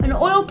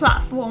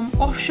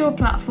offshore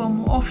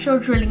platform, or offshore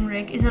drilling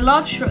rig is a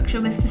large structure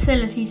with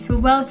facilities for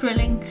well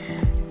drilling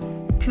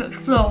to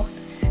explore,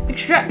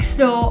 extract,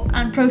 store,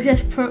 and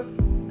process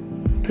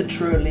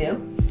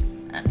petroleum.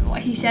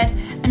 What he said,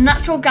 and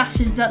natural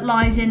gases that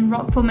lies in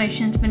rock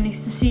formations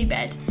beneath the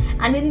seabed.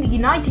 And in the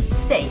United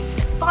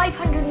States,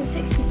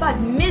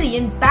 565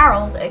 million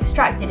barrels are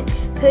extracted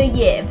per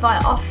year via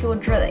offshore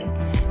drilling.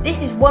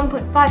 This is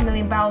 1.5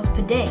 million barrels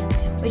per day,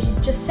 which is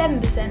just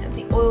 7% of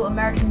the oil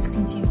Americans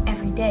consume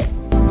every day.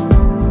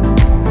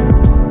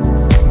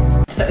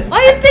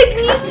 I have big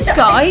news,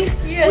 guys.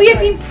 Yes, We have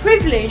been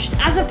privileged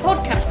as a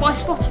podcast by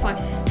Spotify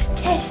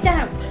to test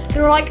out.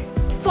 There are like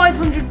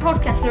 500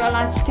 podcasts that are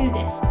allowed to do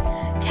this.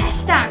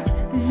 Test out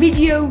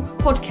video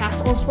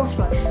podcasts on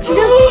Spotify.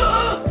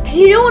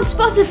 You know on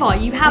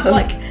Spotify you have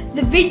like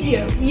the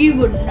video. You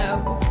wouldn't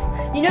know.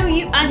 You know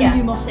you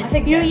mustn't. I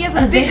think you know so. you have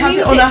a They bit have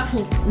music. it on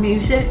Apple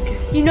Music.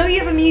 You know you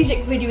have a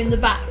music video in the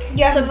back.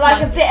 Yeah, like a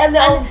sometimes. bit, a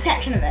little And-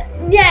 section of it.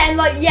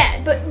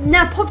 But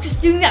now podcasts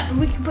doing that, but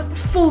we can put the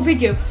full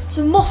video.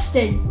 So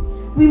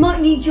Mostyn, we might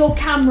need your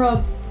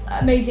camera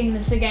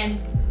amazingness again.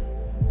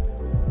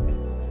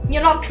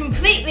 You're not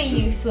completely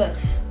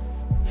useless.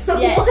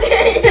 Yes.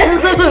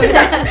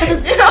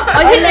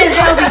 I think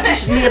how we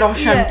just me and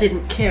Oshan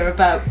didn't care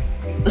about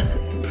the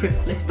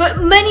privilege.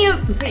 But many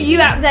of you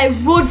out there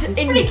would.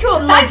 Pretty cool.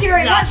 Thank you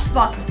very much,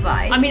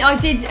 Spotify. I mean, I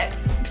did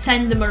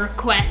send them a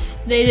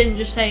request. They didn't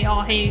just say,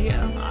 "Oh, here you go."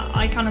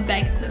 I kind of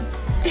begged them.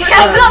 But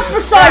that's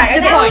besides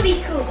the That would point.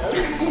 be cool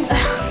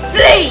though.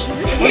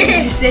 Please! What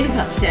did you say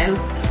that show?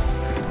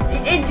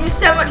 It was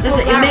so much Does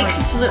more it? It makes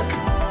us look.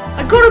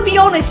 I gotta be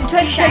honest. In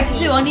 2022,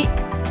 Shaggy. I need.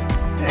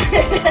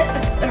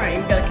 Sorry,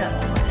 you've got to cut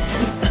that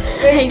one.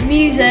 Hey,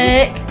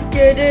 music.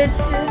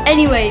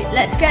 Anyway,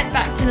 let's get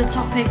back to the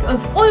topic of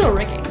oil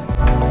rigging.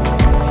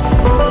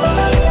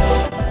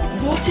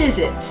 What is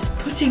it?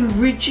 Putting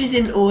ridges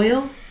in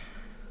oil?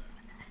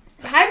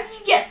 How did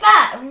you get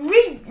that?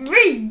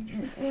 Rigid.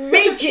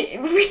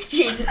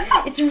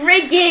 It's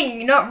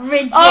rigging, not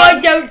rigid. Oh, I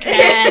don't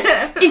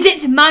care. Is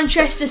it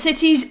Manchester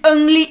City's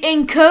only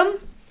income?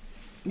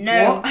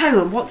 No. What? Hang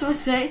on, what do I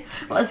say?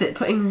 What is it?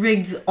 Putting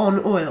rigs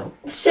on oil?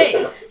 So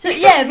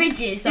yeah,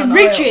 Ridges.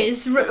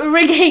 ridges,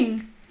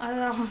 rigging.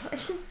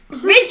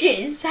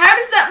 Ridges? How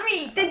does that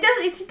mean?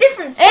 It's a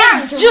different sound.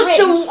 It's to just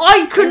ridge.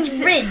 I couldn't. It's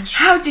ridge.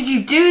 How did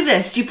you do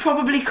this? You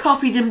probably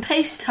copied and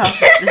pasted half of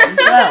this as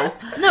well.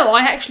 No,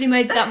 I actually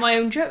made that my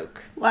own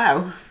joke.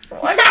 Wow.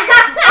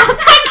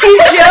 Thank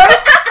you, Joe.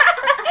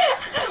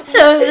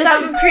 So this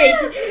Some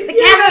creative. The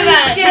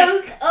cameraman.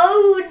 Joke.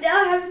 Oh no,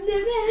 I've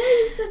never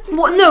heard such a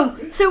what? No.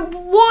 So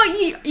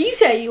what you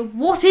say?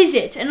 What is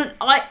it? And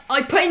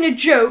I put in a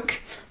joke,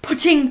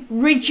 putting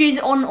ridges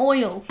on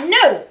oil.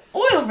 No,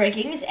 oil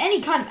rigging is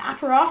any kind of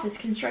apparatus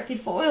constructed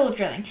for oil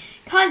drilling.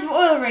 Kinds of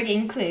oil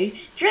rigging include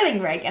drilling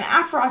rig, an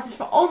apparatus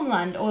for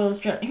on-land oil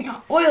drilling,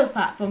 oil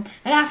platform,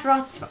 an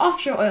apparatus for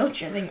offshore oil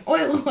drilling,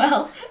 oil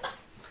well,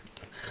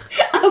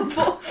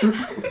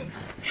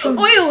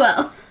 oil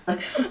well,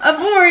 a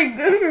boring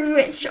from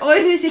which oil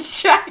is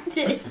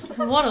extracted.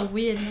 What a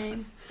weird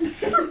name.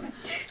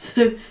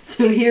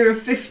 So here are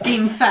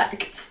 15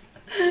 facts.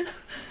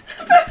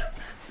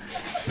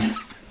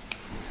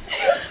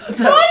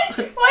 Why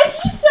did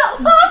you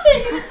start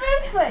laughing in the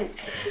first place?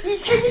 You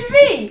triggered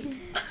me.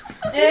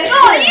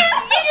 Oh, you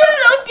did a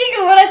little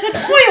giggle when I said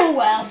oil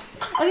well,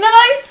 and then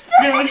I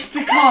said. No, it's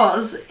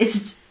because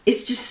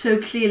it's just so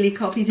clearly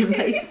copied and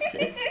pasted.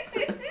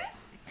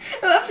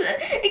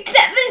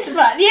 Except this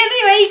part. The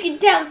only way you can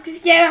tell is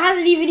because Joe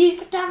hasn't even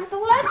used the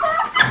capital letter.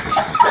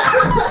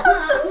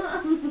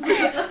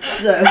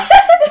 So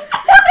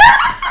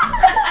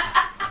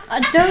I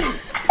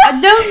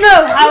don't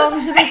know how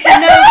I'm supposed to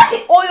know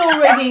oil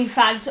rigging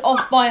facts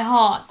off by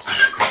heart.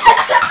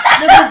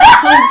 the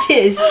point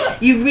is,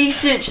 you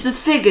research the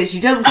figures.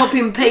 You don't copy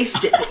and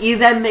paste it, but you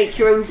then make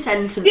your own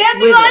sentence The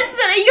only with lines it.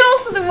 that are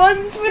yours are the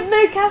ones with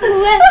no capital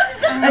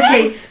letters.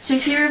 Okay, so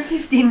here are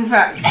 15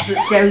 facts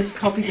that Joe's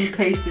copied and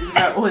pasted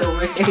about oil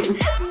rigging.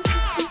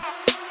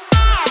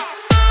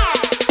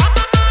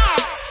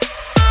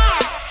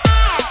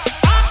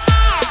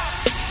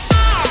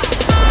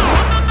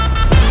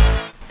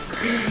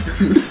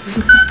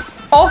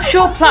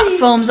 Offshore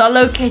platforms are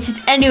located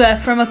anywhere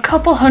from a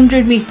couple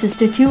hundred metres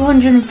to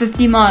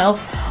 250 miles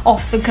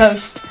off the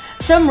coast.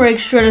 Some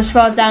rigs drill as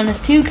far down as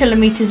 2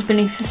 kilometres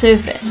beneath the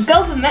surface. The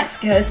Gulf of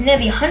Mexico has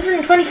nearly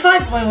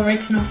 125 oil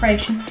rigs in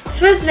operation. The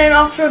first known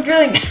offshore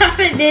drilling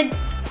happened in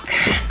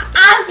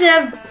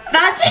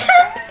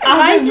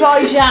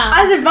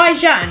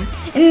Azerbaijan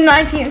in the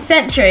 19th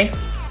century.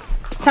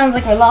 Sounds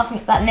like we're laughing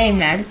at that name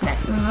now, doesn't it?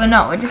 We're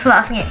not, we're just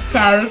laughing at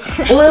shows.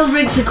 Oil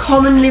rigs are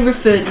commonly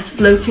referred as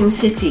floating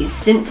cities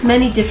since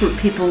many different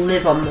people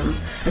live on them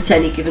at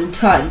any given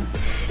time.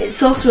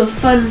 It's also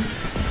fun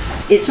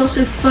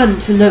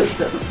to note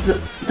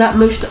that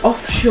most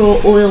offshore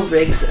oil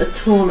rigs are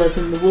taller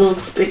than the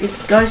world's biggest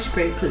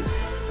skyscrapers.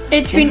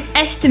 It's been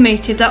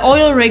estimated that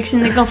oil rigs in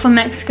the Gulf of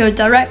Mexico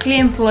directly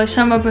employ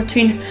somewhere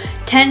between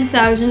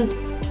 10,000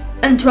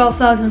 and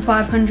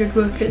 12,500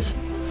 workers.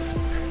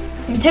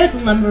 The total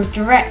number of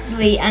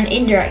directly and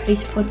indirectly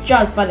supported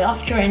jobs by the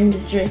offshore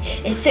industry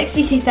is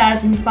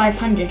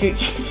 62,500,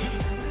 which is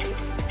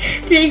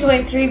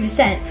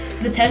 3.3%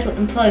 of the total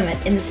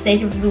employment in the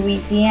state of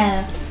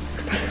Louisiana.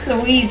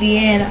 Why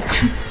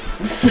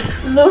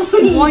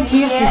do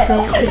you have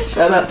to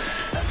Shut up.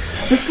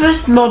 The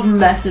first modern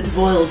method of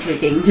oil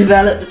rigging,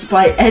 developed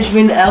by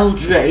Edwin L.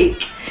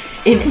 Drake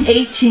in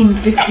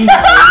 1859,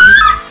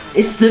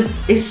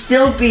 is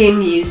still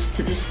being used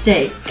to this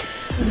day,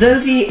 though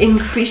the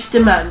increased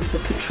demand for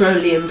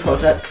petroleum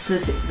products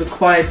has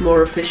required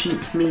more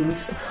efficient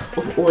means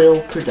of oil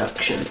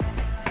production.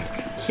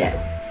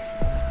 Yeah.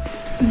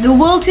 The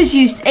world has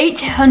used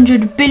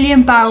 800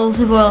 billion barrels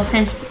of oil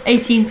since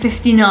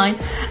 1859,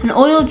 and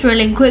oil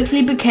drilling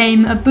quickly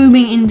became a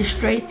booming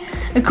industry.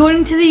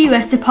 According to the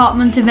US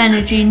Department of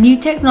Energy, new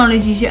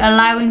technologies are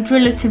allowing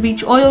drillers to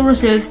reach oil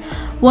reserves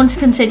once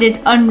considered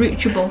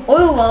unreachable.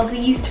 Oil wells are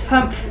used to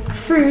pump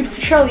crude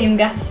petroleum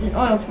gases and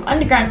oil from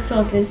underground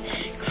sources.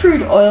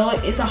 Crude oil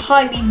is a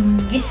highly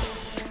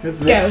vicious. I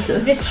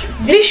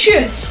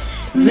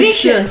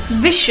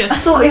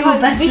thought you were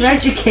better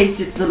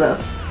educated than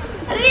us.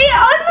 Yeah,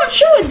 I'm not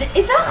sure.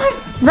 Is that how...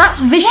 That's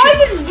vicious.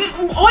 Why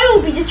would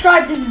oil be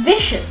described as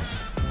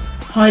vicious?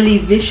 Highly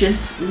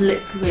vicious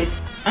liquid.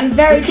 And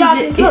very dark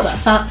in colour?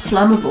 It's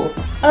flammable.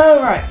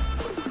 Oh, right.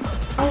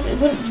 I thought it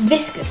was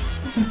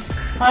viscous.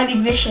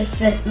 Highly vicious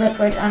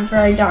liquid and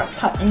very dark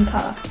in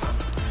colour.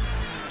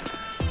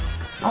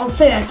 I'll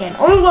say that again.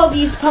 Oil wells are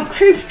used to pump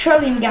crude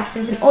petroleum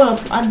gases and oil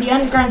from the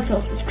underground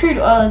sources. Crude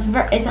oil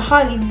is a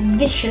highly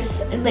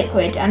vicious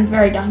liquid and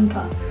very dark in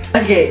colour.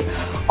 Okay,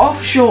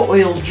 offshore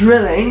oil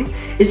drilling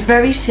is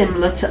very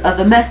similar to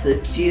other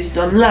methods used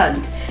on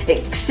land,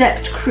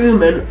 except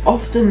crewmen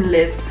often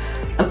live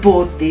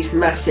aboard these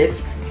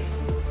massive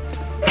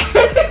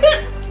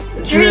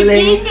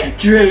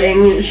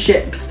drilling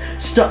ships.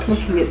 Stop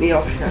looking at me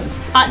offshore.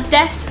 At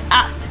depths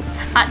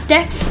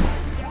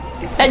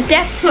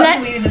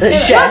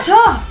Shut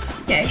up!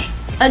 Okay.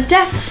 At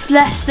depths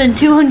less than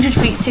 200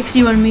 feet,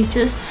 61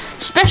 meters,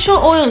 special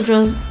oil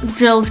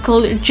drills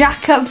called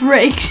jack-up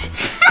rigs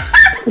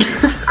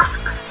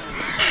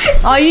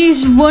are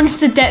used once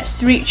the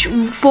depths reach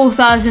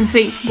 4,000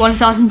 feet,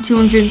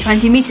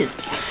 1,220 meters.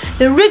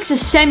 The rigs are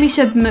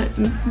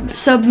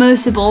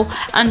semi-submersible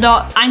and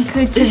are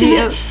anchored to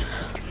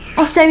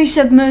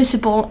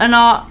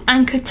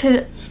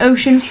the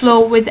ocean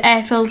floor with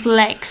air-filled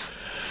legs.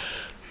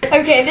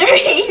 Okay, there are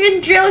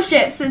even drill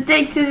ships that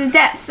dig to the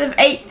depths of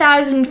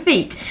 8,000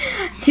 feet,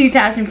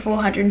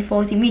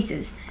 2,440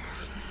 meters.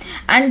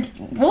 And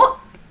what?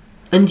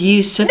 And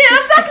use No,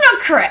 that's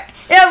not correct.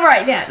 Yeah,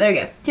 right, yeah, there we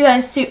go.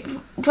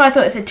 2,002. So I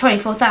thought it said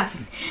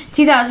 24,000.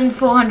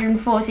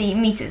 2,440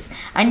 meters.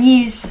 And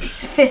use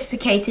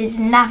sophisticated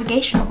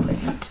navigational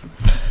equipment.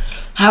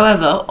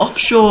 However,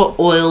 offshore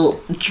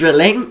oil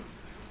drilling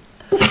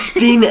has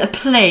been a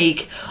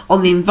plague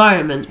on the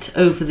environment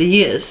over the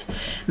years.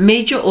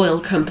 Major oil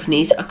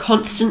companies are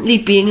constantly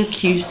being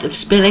accused of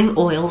spilling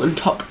oil and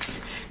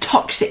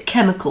toxic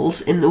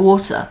chemicals in the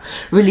water,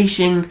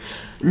 releasing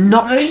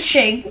noxious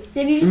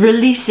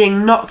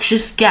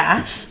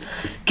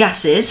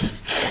gases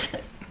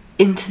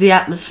into the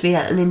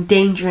atmosphere and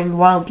endangering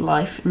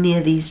wildlife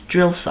near these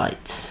drill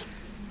sites.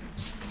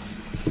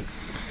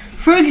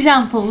 For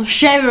example,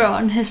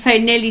 Chevron has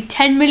paid nearly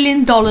 $10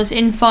 million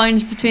in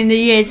fines between the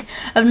years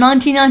of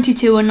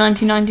 1992 and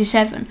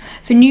 1997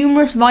 for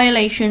numerous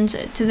violations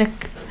to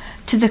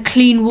the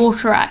Clean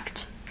Water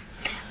Act.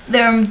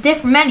 There are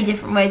many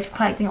different ways of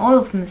collecting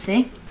oil from the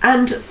sea.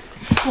 And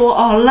for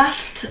our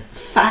last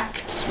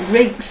facts,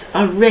 rigs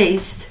are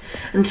raised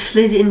and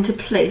slid into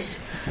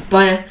place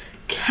by a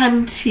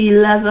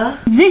cantilever.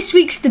 This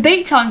week's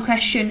debate time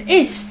question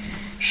is: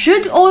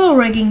 should oil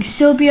rigging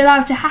still be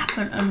allowed to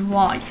happen, and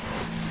why?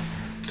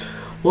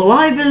 Well,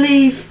 I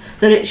believe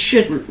that it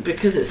shouldn't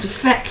because it's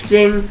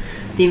affecting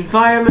the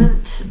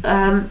environment,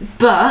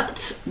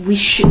 but we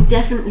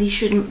definitely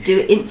shouldn't do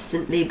it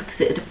instantly because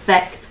it would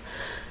affect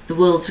the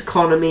world's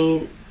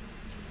economy,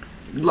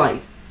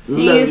 like. So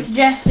you're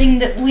suggesting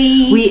that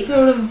we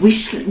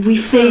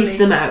phase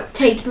them out,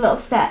 take little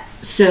steps.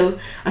 So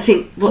I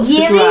think what's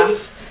the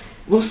graph?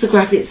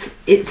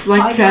 It's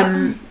like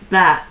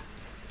that.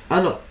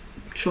 I'm not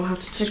sure how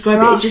to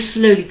describe it. It just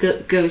slowly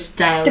goes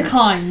down.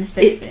 Declines,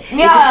 basically. It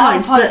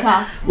declines.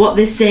 But what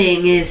they're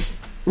saying is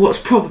what's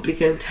probably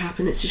going to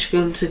happen. It's just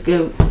going to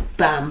go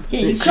bam.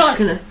 Yeah, it's just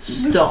going to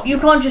stop. You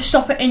can't just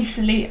stop it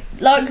instantly.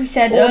 Like we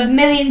said,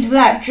 millions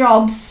without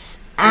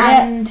jobs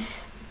and.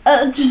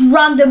 Just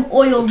random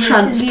oil rigs in the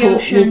Transport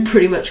ocean. will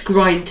pretty much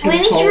grind to We a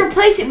need halt. to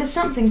replace it with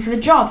something for the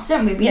jobs,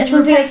 don't we? We need to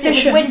something replace it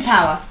efficient. with wind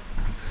power.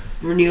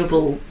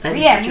 Renewable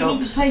energy Yeah, jobs. we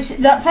need to replace it.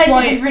 That's replace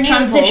why it with renewables.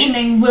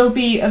 transitioning will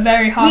be a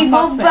very hard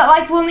part of it.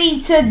 But we'll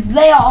need to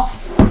lay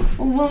off.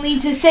 We'll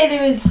need to say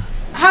there was.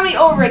 How many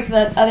oil rigs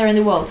are there in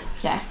the world?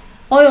 Yeah.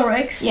 Oil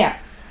rigs? Yeah.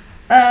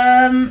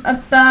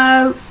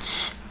 About...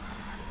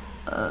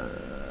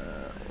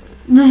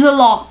 there's a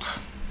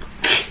lot.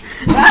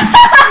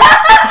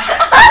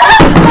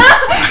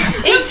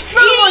 He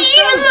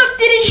even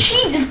looked at his sheet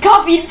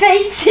copy and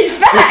pasted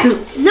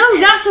facts. No,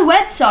 that's a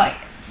website.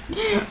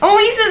 Oh,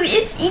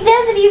 he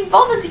doesn't even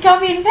bother to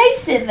copy and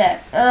paste it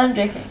there. I'm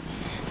joking.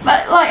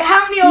 But like,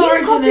 how many oil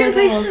rigs are there in the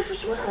world? stuff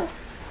as well.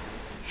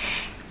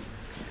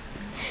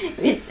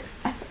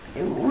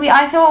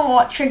 I thought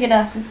what triggered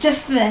us was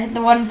just the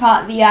one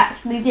part that you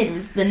actually did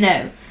was the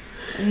no.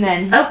 And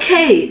then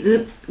Okay,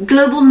 the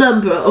global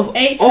number of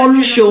 840.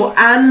 onshore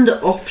and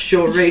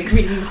offshore rigs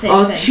really the same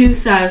are thing.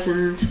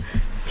 2000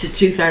 to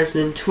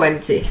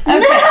 2020. Okay. No!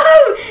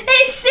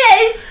 It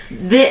says...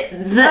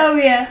 Oh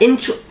yeah.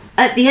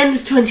 At the end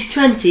of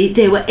 2020,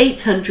 there were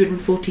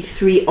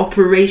 843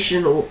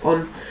 operational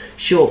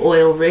onshore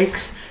oil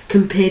rigs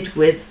compared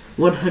with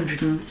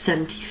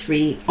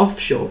 173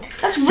 offshore.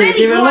 That's So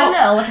really there are quite a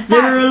lot- little, like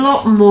There are a 1,000.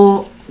 lot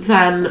more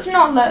than It's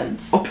not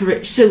loads.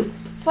 so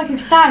It's like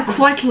 1,000.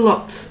 quite a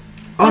lot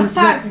on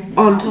 1,000 is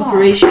on not a lot.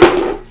 operation.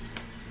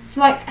 So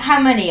like, how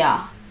many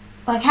are?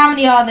 Like, how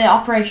many are there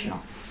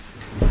operational?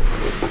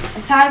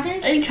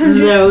 1,000?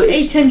 800. No,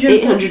 it's 843.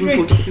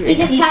 843.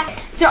 It's a check.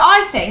 So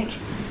I think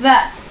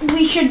that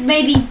we should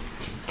maybe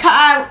cut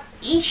out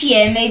each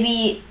year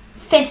maybe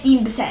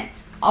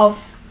 15%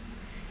 of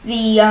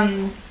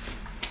the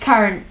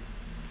current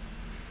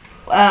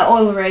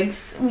oil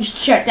rigs. We should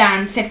shut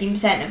down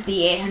 15% of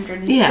the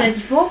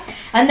 834,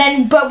 and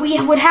then but we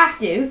would have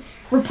to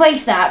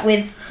replace that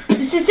with.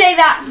 So say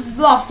that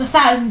lost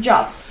 1,000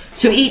 jobs.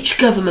 So each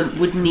government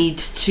would need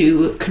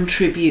to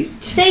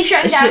contribute Say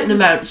shut a down. certain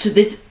amount. So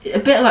there's a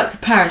bit like the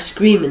Paris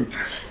Agreement.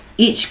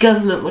 Each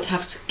government would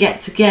have to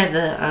get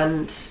together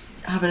and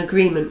have an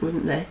agreement,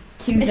 wouldn't they?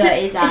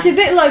 It's a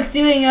bit like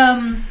doing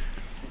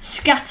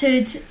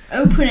scattered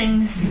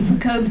openings for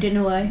COVID in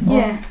a way. Or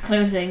Yeah.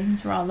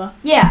 closings rather.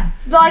 Yeah,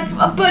 like,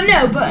 but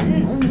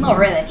not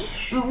really.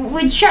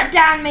 We'd shut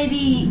down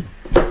maybe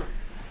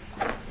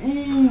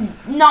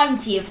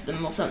 90 of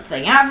them or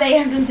something. Out of the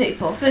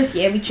 834, first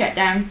year we'd shut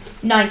down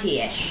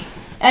 90-ish.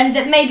 And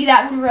that maybe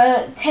that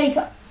would take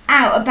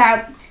out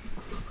about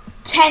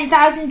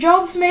 10,000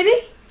 jobs, maybe?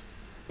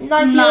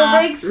 90 oil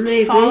rigs?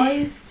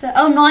 Maybe.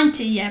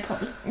 90, yeah,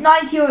 probably.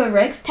 90 oil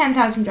rigs,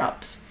 10,000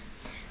 jobs.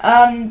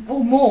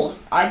 Or more,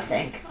 I'd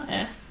think.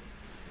 Yeah.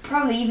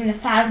 Probably even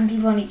 1,000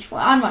 people on each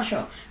one. I'm not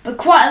sure, but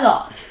quite a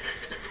lot.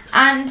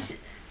 And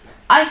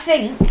I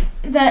think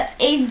that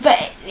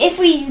if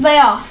we lay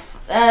off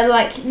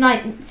like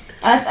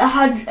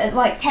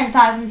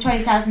 10,000,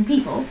 20,000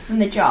 people from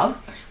the job,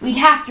 we'd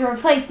have to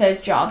replace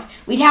those jobs.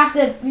 We'd have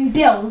to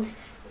build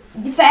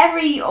for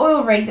every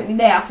oil rig that we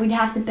lay off. We'd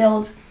have to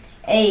build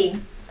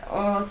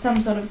some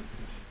sort of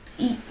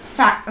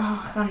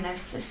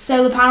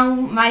solar panel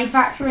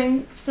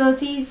manufacturing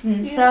facilities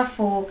and stuff,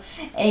 or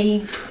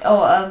a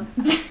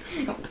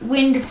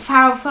wind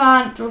power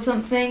plant or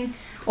something,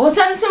 or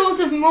some sort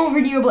of more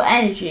renewable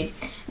energy.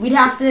 We'd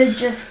have to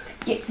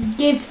just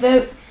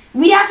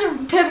we'd have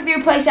to perfectly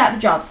replace out the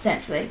jobs.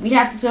 Essentially, we'd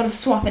have to sort of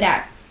swap it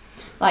out,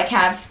 like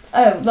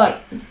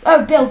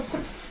build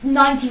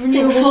 90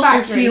 renewable Fossil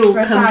factories fuel for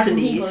 1,000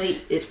 people each.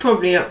 companies, it's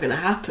probably not going to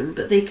happen,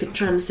 but they could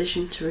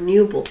transition to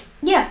renewable.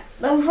 Yeah,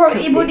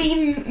 it would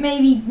even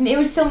it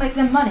would still make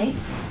them money.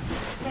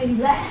 Maybe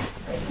less,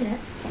 but you know.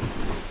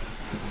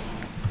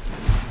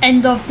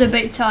 End of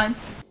debate time.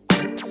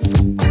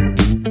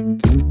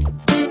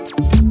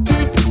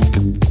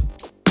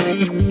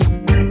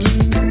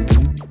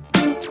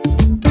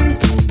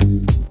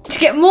 To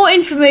get more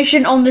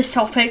information on this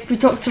topic, we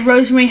talked to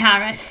Rosemary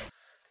Harris.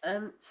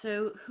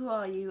 So who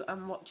are you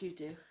and what do you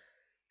do?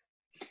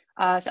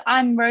 So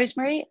I'm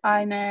Rosemary.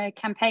 I'm a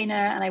campaigner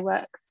and I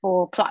work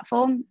for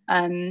Platform.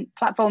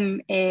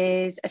 Platform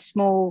is a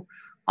small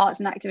arts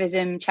and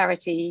activism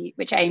charity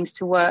which aims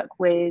to work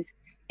with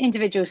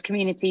individuals,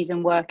 communities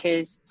and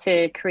workers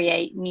to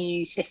create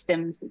new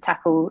systems that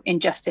tackle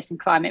injustice and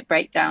climate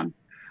breakdown.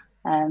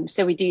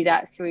 So we do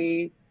that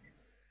through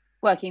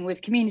working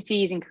with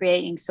communities and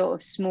creating sort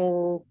of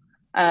small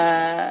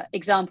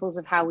examples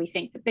of how we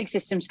think that big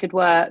systems could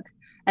work.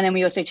 And then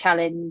we also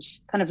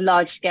challenge kind of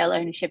large scale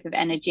ownership of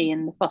energy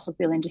in the fossil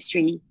fuel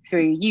industry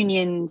through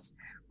unions,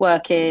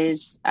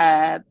 workers,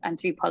 and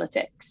through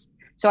politics.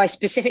 So I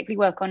specifically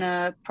work on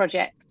a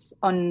project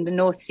on the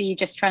North Sea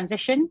Just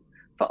Transition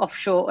for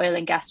offshore oil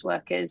and gas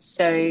workers.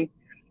 So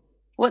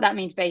what that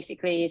means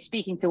basically is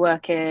speaking to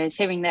workers,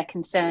 hearing their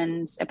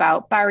concerns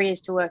about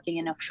barriers to working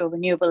in offshore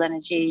renewable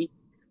energy,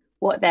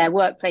 what their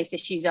workplace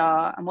issues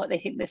are and what they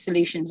think the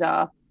solutions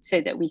are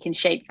so that we can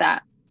shape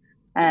that.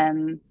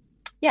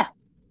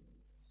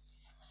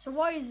 So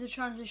why is the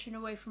transition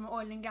away from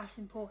oil and gas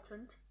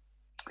important?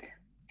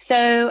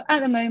 So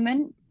at the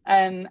moment,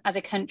 as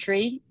a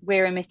country,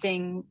 we're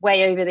emitting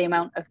way over the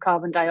amount of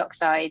carbon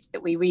dioxide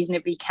that we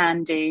reasonably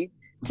can do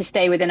to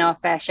stay within our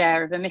fair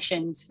share of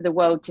emissions for the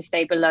world to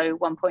stay below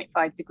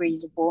 1.5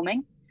 degrees of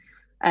warming.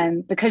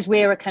 Because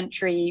we're a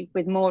country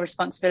with more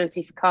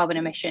responsibility for carbon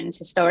emissions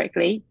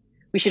historically,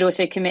 we should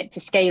also commit to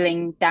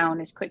scaling down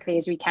as quickly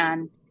as we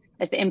can,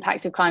 as the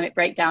impacts of climate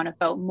breakdown are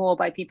felt more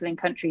by people in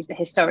countries that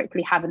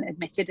historically haven't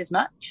admitted as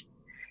much.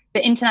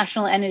 the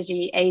International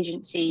Energy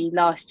Agency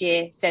last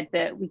year said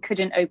that we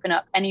couldn't open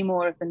up any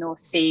more of the North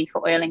Sea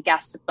for oil and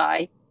gas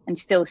supply and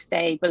still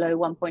stay below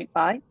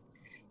 1.5.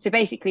 So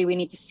basically, we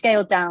need to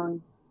scale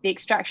down the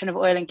extraction of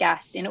oil and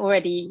gas in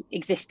already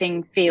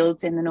existing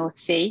fields in the North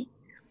Sea,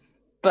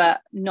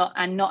 but not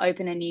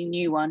open any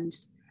new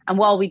ones. And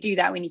while we do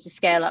that, we need to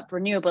scale up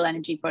renewable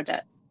energy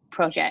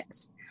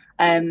projects.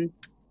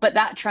 But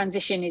that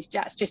transition is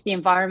just the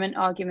environment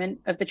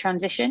argument of the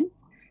transition.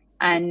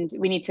 And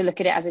we need to look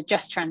at it as a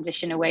just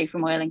transition away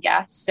from oil and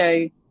gas.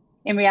 So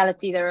in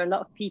reality, there are a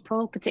lot of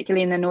people,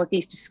 particularly in the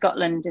northeast of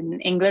Scotland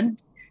and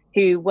England,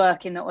 who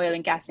work in the oil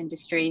and gas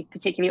industry,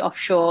 particularly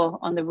offshore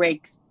on the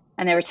rigs.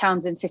 And there are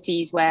towns and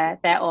cities where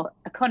their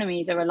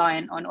economies are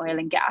reliant on oil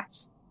and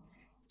gas.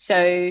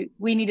 So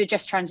we need a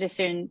just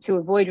transition to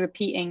avoid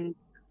repeating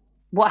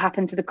what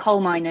happened to the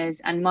coal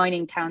miners and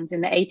mining towns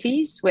in the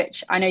 80s,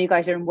 which I know you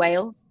guys are in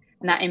Wales,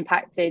 and that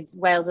impacted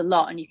Wales a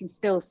lot. And you can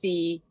still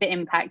see the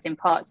impact in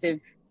parts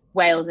of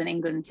Wales and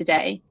England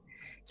today.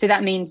 So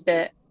that means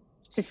that,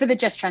 so for the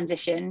just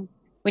transition,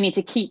 we need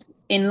to keep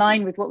in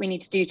line with what we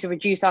need to do to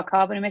reduce our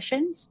carbon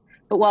emissions.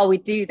 But while we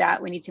do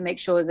that, we need to make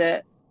sure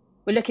that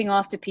we're looking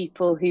after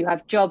people who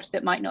have jobs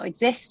that might not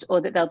exist or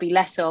that there'll be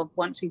less of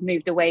once we've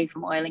moved away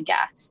from oil and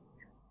gas.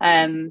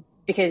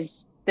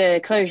 Because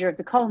the closure of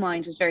the coal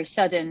mines was very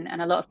sudden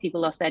and a lot of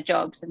people lost their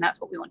jobs, and that's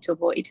what we want to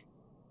avoid.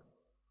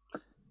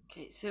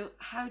 Okay, so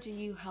how do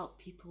you help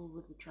people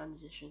with the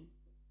transition?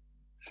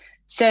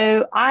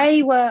 So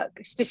I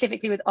work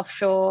specifically with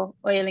offshore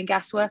oil and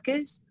gas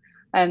workers.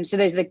 So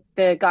those are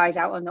the guys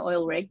out on the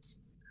oil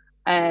rigs.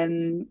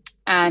 And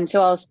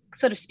so I'll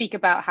sort of speak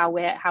about how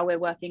we're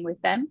working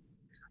with them.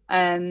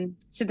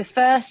 So the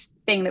first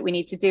thing that we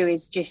need to do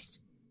is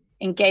just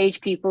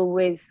engage people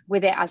with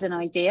it as an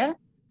idea.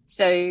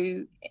 So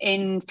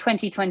in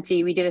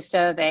 2020, we did a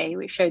survey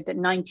which showed that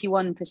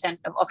 91%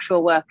 of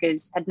offshore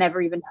workers had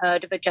never even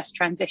heard of a just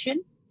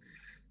transition.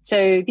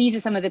 So these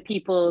are some of the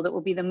people that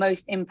will be the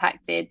most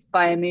impacted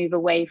by a move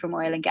away from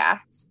oil and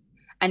gas,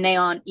 and they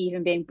aren't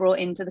even being brought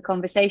into the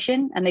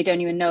conversation and they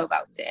don't even know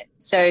about it.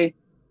 So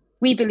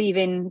we believe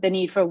in the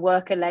need for a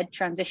worker-led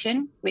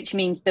transition, which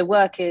means the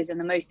workers and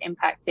the most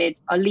impacted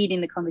are leading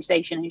the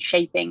conversation and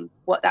shaping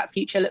what that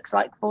future looks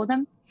like for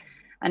them.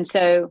 And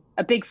so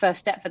a big first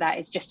step for that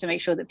is just to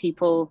make sure that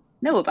people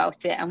know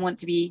about it and want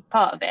to be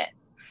part of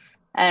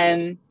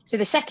it. So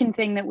the second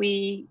thing that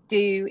we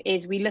do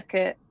is we look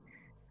at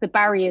the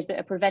barriers that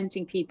are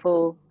preventing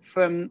people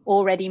from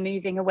already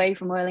moving away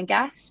from oil and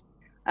gas.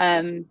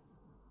 And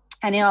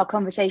in our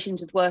conversations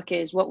with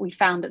workers, what we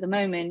found at the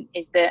moment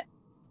is that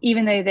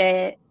even though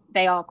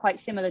they are quite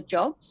similar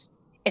jobs,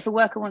 if a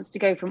worker wants to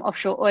go from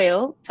offshore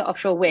oil to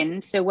offshore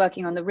wind, so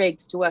working on the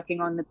rigs to working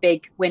on the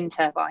big wind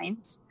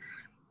turbines,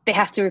 they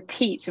have to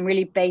repeat some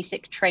really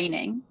basic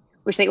training,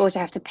 which they also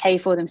have to pay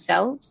for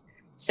themselves.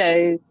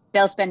 So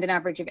they'll spend an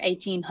average of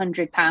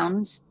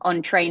 £1,800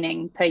 on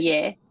training per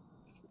year.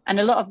 And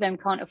a lot of them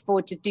can't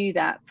afford to do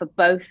that for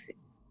both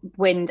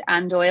wind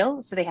and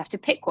oil, so they have to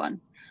pick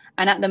one.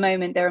 And at the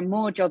moment, there are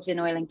more jobs in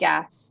oil and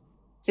gas.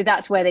 So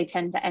that's where they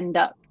tend to end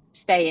up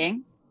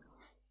staying.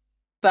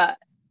 But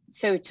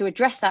so to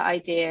address that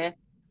idea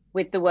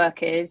with the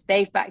workers,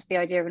 they've backed the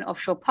idea of an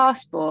offshore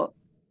passport,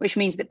 which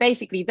means that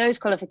basically those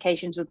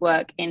qualifications would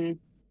work in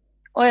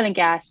oil and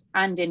gas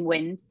and in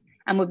wind,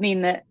 and would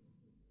mean that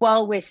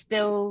while we're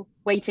still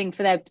waiting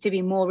for there to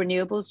be more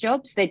renewables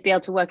jobs, they'd be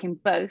able to work in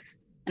both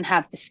and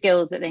have the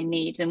skills that they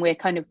need. And we're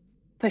kind of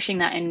pushing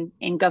that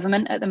in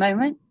government at the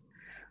moment.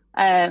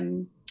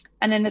 And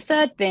then the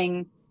third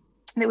thing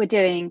that we're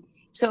doing,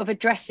 sort of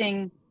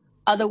addressing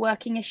other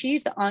working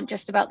issues that aren't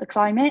just about the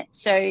climate.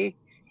 So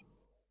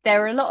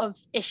there are a lot of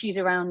issues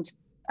around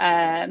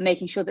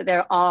making sure that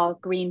there are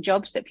green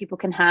jobs that people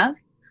can have,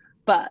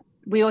 but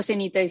we also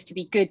need those to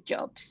be good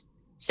jobs.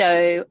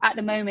 So at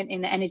the moment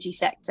in the energy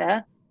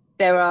sector,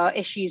 there are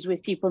issues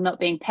with people not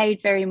being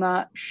paid very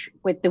much,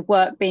 with the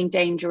work being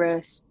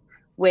dangerous,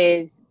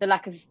 with the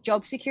lack of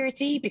job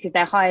security because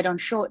they're hired on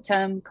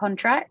short-term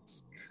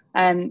contracts.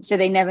 So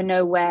they never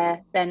know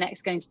where they're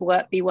next going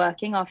to be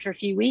working after a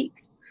few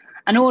weeks.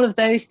 And all of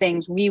those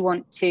things, we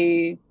want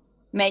to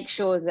make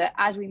sure that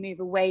as we move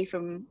away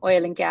from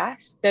oil and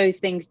gas, those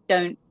things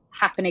don't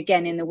happen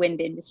again in the wind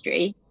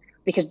industry,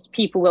 because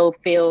people will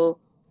feel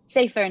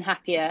safer and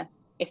happier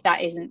if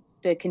that isn't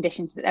the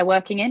conditions that they're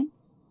working in.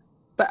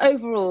 But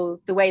overall,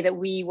 the way that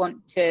we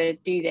want to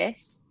do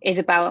this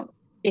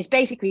is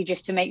basically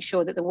just to make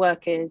sure that the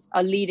workers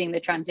are leading the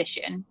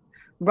transition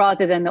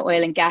rather than the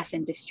oil and gas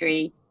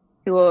industry,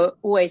 who are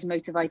always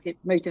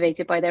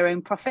motivated by their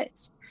own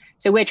profits.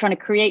 So we're trying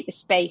to create the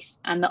space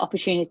and the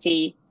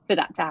opportunity for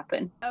that to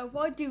happen.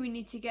 Why do we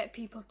need to get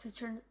people to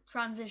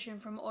transition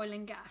from oil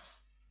and gas?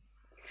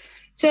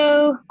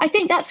 So I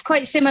think that's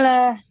quite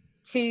similar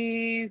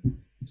to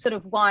sort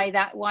of why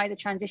the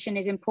transition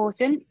is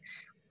important.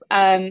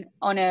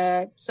 On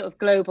a sort of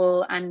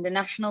global and a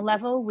national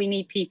level, we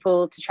need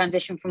people to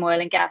transition from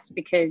oil and gas,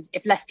 because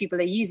if less people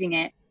are using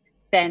it,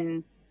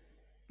 then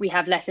we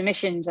have less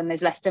emissions and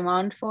there's less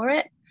demand for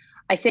it.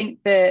 I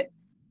think that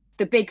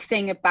the big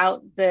thing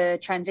about the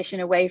transition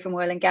away from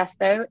oil and gas,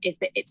 though, is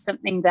that it's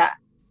something that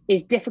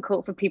is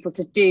difficult for people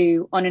to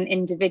do on an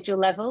individual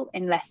level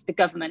unless the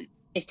government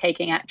is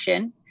taking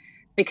action,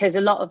 because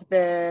a lot of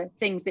the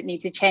things that need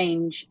to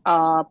change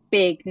are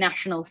big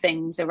national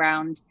things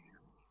around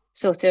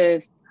sort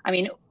of, I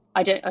mean,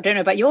 I don't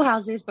know about your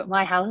houses, but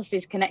my house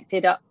is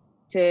connected up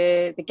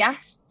to the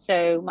gas.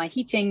 So my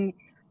heating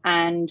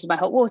and my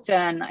hot water,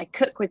 and I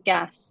cook with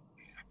gas.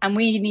 And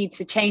we need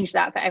to change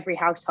that for every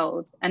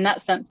household. And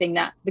that's something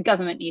that the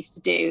government needs to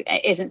do.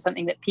 It isn't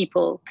something that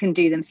people can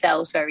do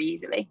themselves very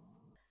easily.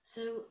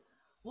 So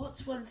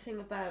what's one thing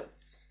about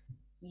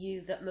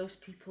you that most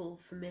people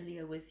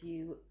familiar with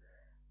you,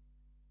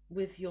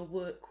 with your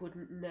work,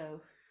 wouldn't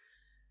know?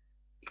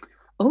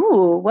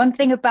 Oh, one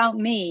thing about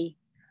me,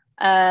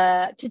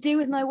 to do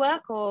with my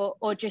work,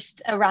 or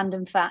just a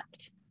random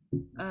fact?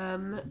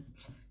 To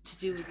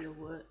do with your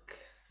work.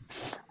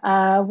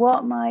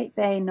 What might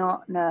they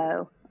not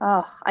know?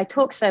 Oh, I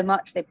talk so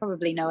much, they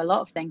probably know a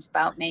lot of things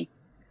about me.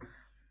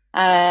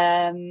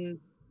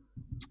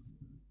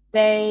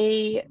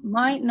 They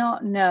might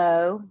not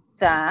know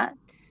that.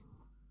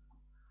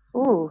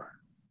 You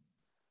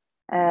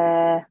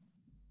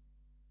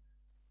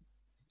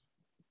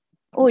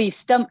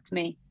stumped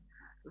me.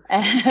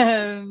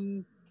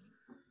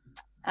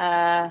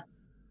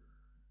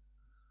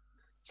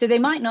 So they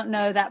might not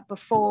know that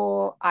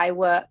before I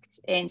worked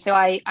in, so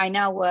I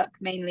now work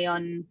mainly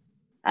on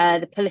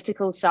the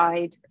political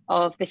side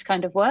of this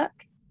kind of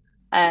work,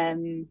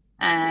 and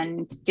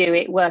do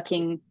it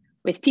working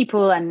with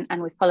people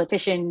and with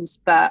politicians.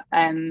 But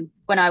when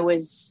I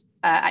was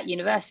at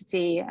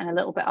university and a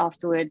little bit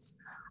afterwards,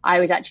 I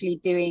was actually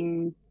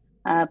doing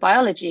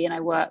biology, and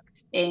I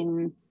worked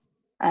in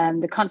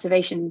the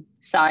conservation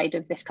side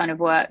of this kind of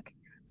work,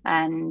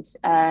 and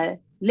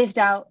lived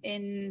out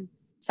in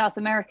South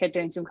America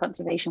doing some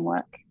conservation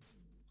work.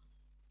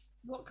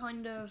 What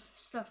kind of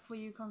stuff were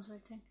you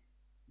conservating?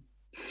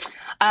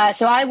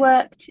 So I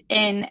worked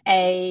in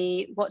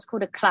what's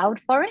called a cloud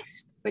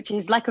forest, which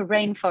is like a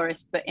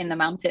rainforest but in the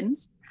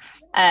mountains.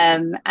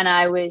 And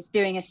I was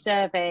doing a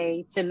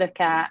survey to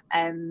look at,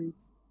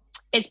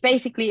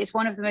 it's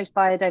one of the most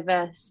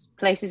biodiverse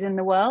places in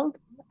the world,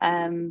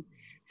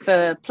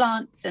 for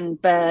plants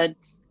and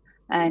birds.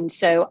 And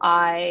so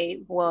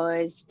I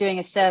was doing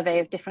a survey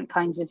of different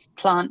kinds of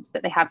plants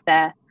that they have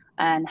there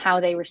and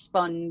how they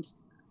respond.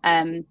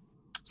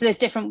 So there's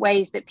different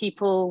ways that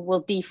people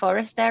will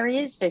deforest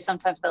areas. So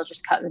sometimes they'll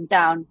just cut them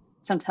down.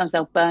 Sometimes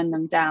they'll burn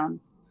them down.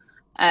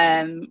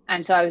 And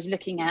so I was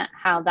looking at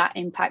how that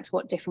impacts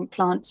what different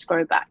plants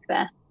grow back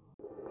there.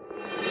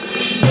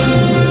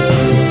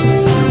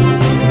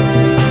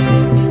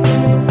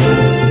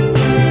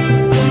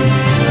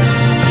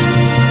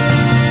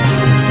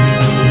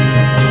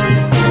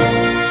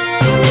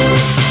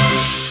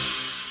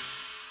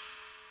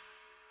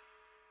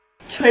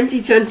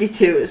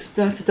 "2022 has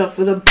started off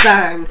with a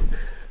bang."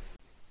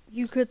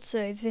 You could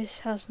say this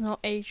has not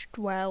aged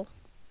well.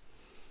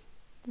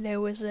 There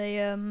was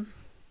a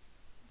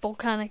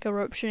volcanic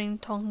eruption in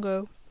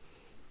Tonga,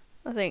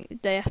 I think the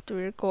day after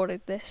we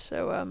recorded this,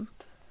 so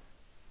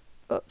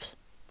oops.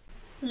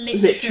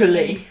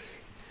 Literally.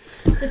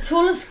 The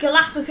tallest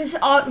Galapagos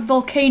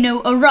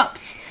volcano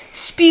erupts,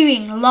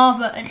 spewing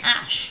lava and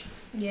ash.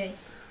 Yay.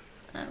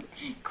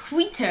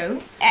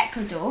 Quito,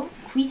 Ecuador,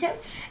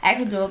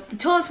 the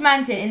tallest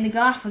mountain in the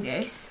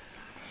Galapagos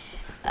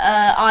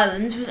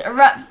Islands, was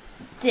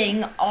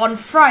erupting on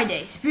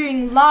Friday,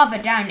 spewing lava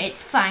down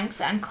its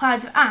flanks and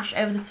clouds of ash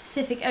over the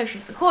Pacific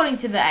Ocean, according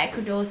to the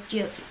Ecuador's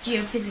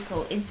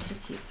Geophysical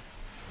Institute.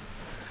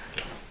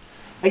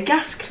 A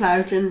gas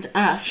cloud and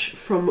ash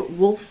from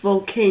Wolf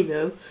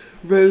Volcano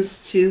rose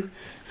to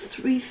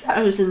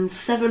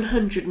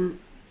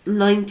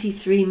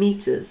 3,793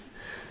 metres,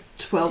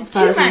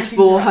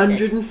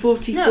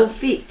 12,444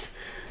 feet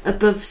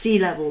above sea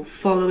level,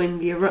 following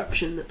the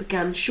eruption that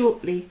began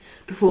shortly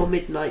before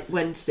midnight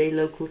Wednesday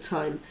local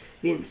time,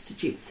 the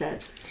Institute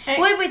said.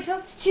 Wait, so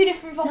that's two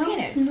different volcanoes?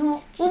 No, it's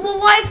not. Well,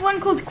 why is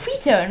one called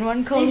Quito and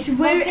one called It's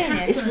where it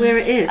Volcano? It's where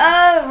it is.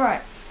 Oh,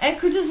 right.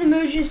 Ecuador's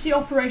Emergency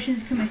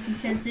Operations Committee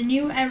said the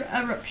new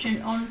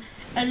eruption on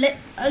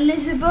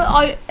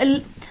Isabella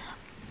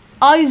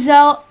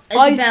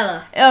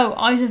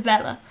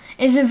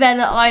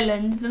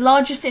Island, the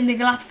largest in the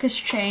Galapagos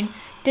chain,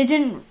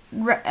 didn't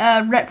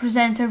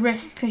represent a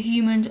risk to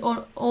humans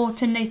or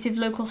to native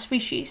local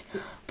species.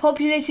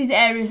 Populated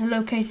areas are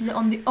located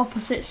on the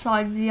opposite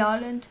side of the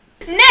island.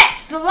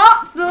 Next, the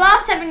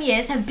last 7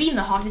 years have been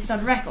the hottest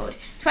on record,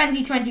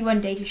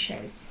 2021 data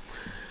shows.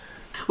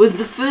 With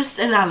the first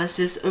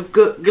analysis of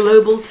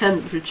global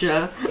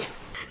temperature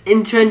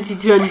in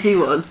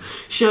 2021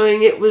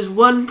 showing it was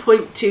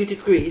 1.2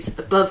 degrees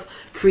above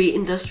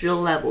pre-industrial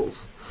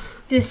levels.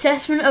 The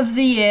assessment of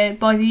the year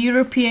by the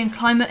European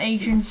Climate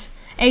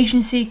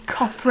Agency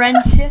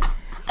Climate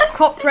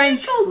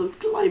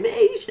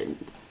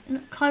agents.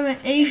 climate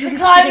agency.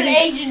 Climate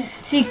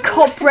agency.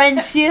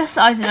 Copernicus,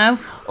 I don't know,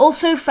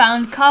 also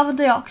found carbon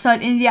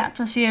dioxide in the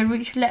atmosphere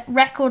reached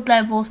record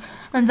levels,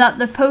 and that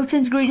the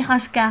potent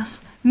greenhouse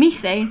gas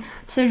methane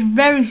surged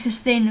very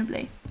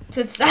sustainably.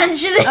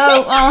 Substantially.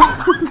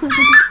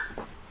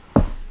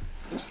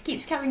 Just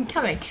keeps coming.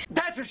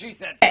 That's what she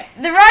said.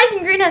 The rise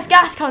in greenhouse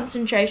gas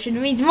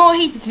concentration means more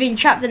heat is being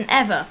trapped than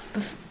ever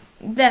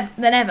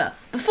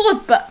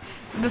before.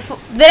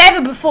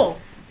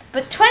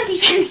 But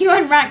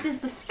 2021 ranked as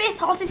the 5th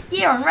hottest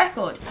year on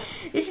record.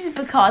 This is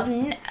because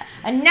a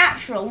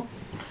natural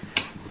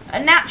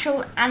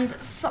and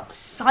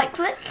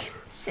cyclic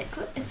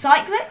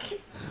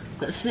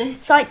Let's see.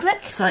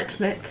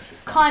 cyclic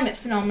climate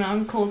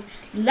phenomenon called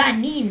La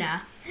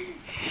Nina.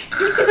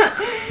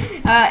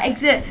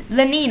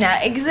 La Nina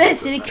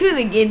exerted a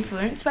cooling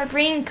influence by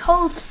bringing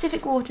cold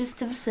Pacific waters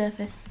to the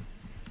surface.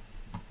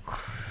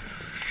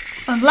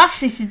 And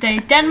lastly today,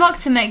 Denmark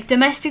to make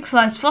domestic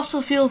flights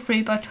fossil fuel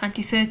free by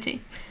 2030.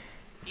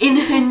 In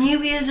her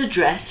New Year's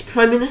address,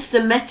 Prime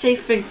Minister Mette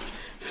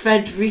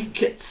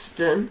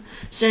Frederiksen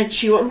said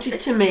she wanted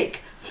to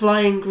make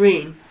flying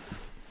green.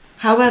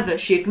 However,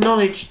 she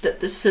acknowledged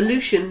that the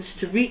solutions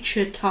to reach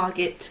her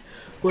target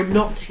were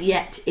not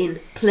yet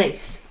in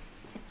place.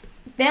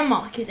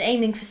 Denmark is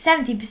aiming for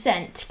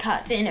 70%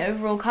 cut in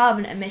overall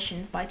carbon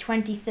emissions by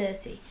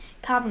 2030.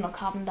 Carbon or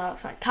carbon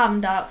dioxide?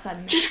 Carbon dioxide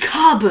emissions. Just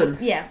carbon!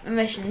 Yeah,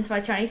 emissions by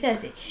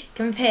 2030,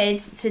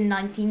 compared to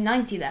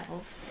 1990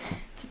 levels.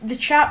 To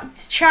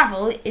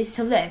travel is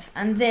to live,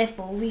 and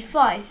therefore we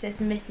fly, said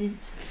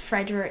Mrs.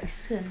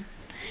 Frederiksen,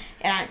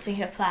 announcing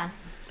her plan.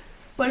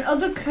 When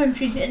other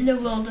countries in the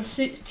world are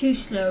too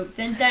slow,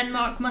 then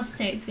Denmark must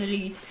take the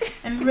lead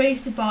and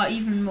raise the bar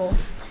even more,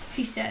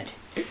 she said.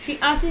 She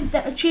added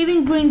that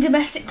achieving green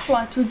domestic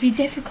flights would be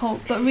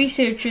difficult, but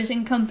researchers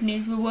and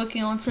companies were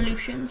working on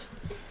solutions.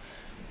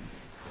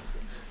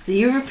 The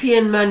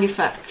European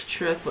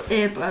manufacturer for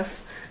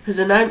Airbus has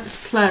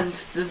announced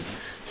plans to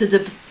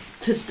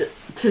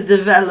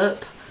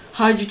develop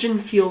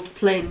hydrogen-fueled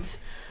planes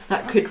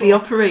that could be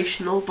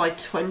operational by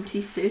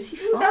 2035.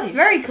 Ooh, that's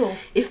very cool.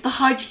 If the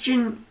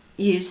hydrogen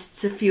used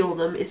to fuel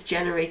them is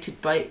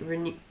generated by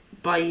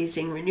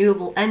using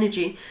renewable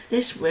energy,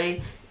 this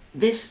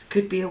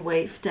could be a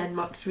way for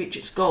Denmark to reach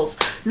its goals.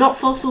 Not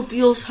fossil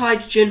fuels,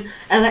 hydrogen,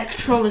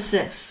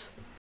 electrolysis.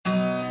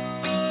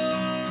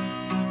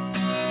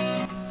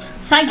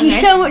 Thank you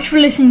so much for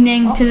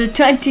listening to the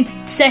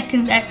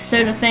 22nd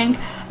episode, I think,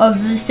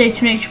 of the State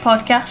of Nature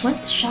podcast.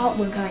 When's the sharp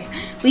one going?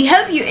 We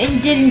hope you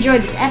did enjoy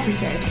this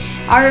episode.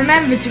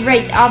 Remember to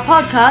rate our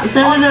podcast.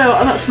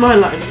 No, that's my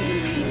line.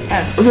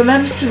 Oh.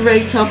 Remember to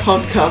rate our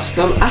podcast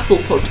on Apple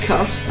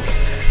Podcasts,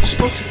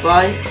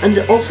 Spotify, and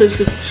also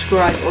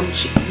subscribe on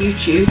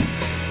YouTube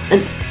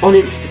and on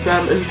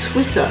Instagram and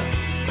Twitter.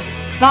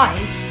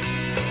 Bye.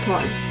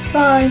 Bye.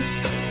 Bye.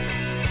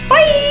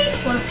 Bye.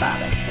 What a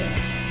bad episode.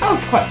 That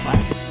was quite fun.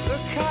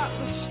 Look at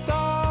the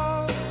stars.